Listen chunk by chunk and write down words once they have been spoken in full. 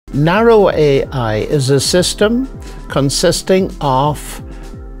Narrow AI is a system consisting of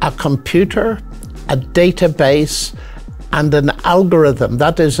a computer, a database, and an algorithm.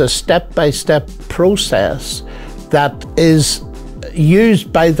 That is a step-by-step process that is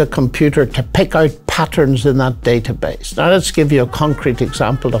used by the computer to pick out patterns in that database. Now let's give you a concrete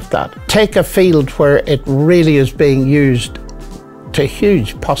example of that. Take a field where it really is being used to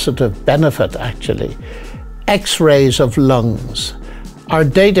huge positive benefit actually. X-rays of lungs. Our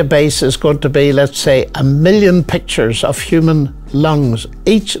database is going to be, let's say, 1 million pictures of human lungs,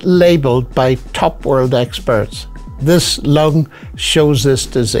 each labeled by top world experts. This lung shows this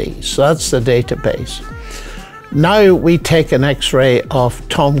disease. So that's the database. Now we take an X-ray of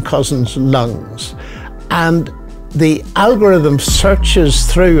Tom Cousin's lungs, and the algorithm searches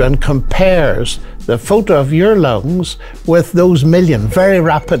through and compares the photo of your lungs with those million very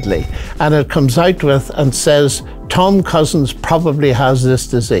rapidly, and it comes out with and says Tom Cousins probably has this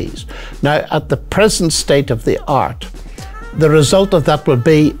disease. Now at the present state of the art, the result of that will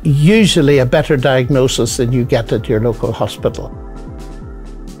be usually a better diagnosis than you get at your local hospital.